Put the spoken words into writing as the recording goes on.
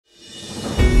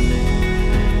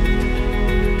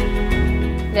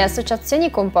Le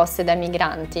associazioni composte da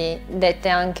migranti, dette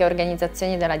anche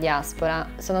organizzazioni della diaspora,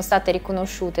 sono state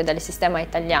riconosciute dal sistema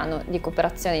italiano di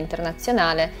cooperazione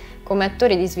internazionale come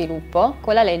attori di sviluppo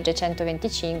con la legge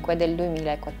 125 del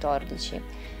 2014.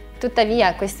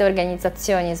 Tuttavia, queste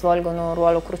organizzazioni svolgono un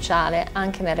ruolo cruciale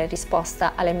anche nella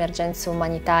risposta alle emergenze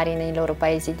umanitarie nei loro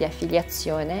paesi di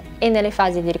affiliazione e nelle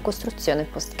fasi di ricostruzione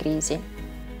post-crisi.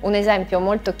 Un esempio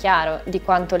molto chiaro di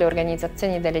quanto le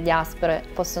organizzazioni delle diaspore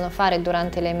possono fare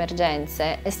durante le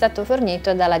emergenze è stato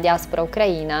fornito dalla diaspora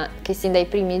ucraina che sin dai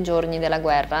primi giorni della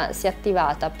guerra si è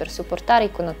attivata per supportare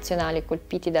i connazionali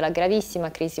colpiti dalla gravissima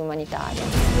crisi umanitaria.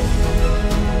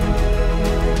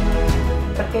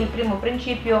 Perché il primo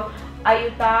principio è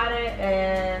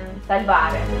aiutare,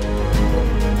 salvare.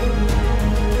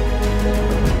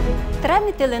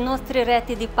 Tramite le nostre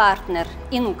reti di partner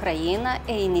in Ucraina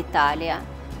e in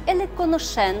Italia e le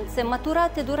conoscenze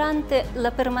maturate durante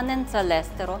la permanenza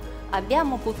all'estero,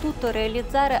 abbiamo potuto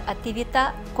realizzare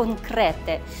attività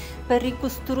concrete per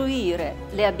ricostruire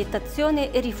le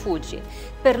abitazioni e rifugi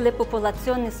per le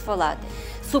popolazioni sfollate,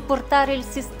 supportare il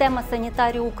sistema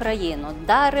sanitario ucraino,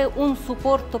 dare un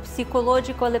supporto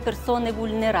psicologico alle persone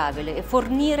vulnerabili e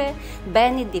fornire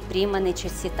beni di prima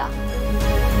necessità.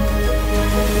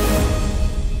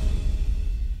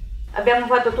 Abbiamo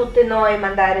fatto tutte noi,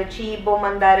 mandare cibo,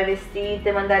 mandare vestiti,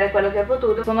 mandare quello che ho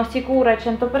potuto. Sono sicura al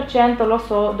 100%, lo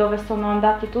so dove sono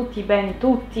andati tutti i beni,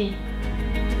 tutti.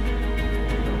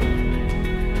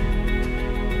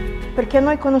 Perché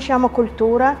noi conosciamo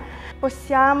cultura,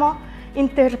 possiamo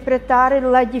interpretare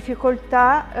la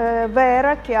difficoltà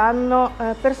vera che hanno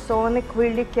persone,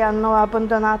 quelli che hanno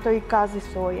abbandonato i casi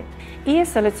suoi. E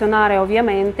selezionare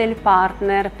ovviamente il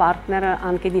partner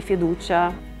anche di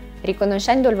fiducia.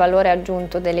 Riconoscendo il valore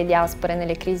aggiunto delle diaspore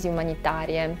nelle crisi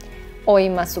umanitarie,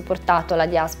 OIM ha supportato la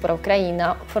diaspora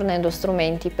ucraina fornendo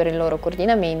strumenti per il loro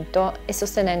coordinamento e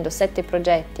sostenendo 7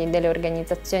 progetti delle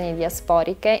organizzazioni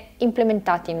diasporiche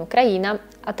implementati in Ucraina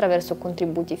attraverso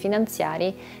contributi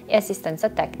finanziari e assistenza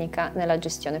tecnica nella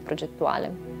gestione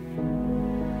progettuale.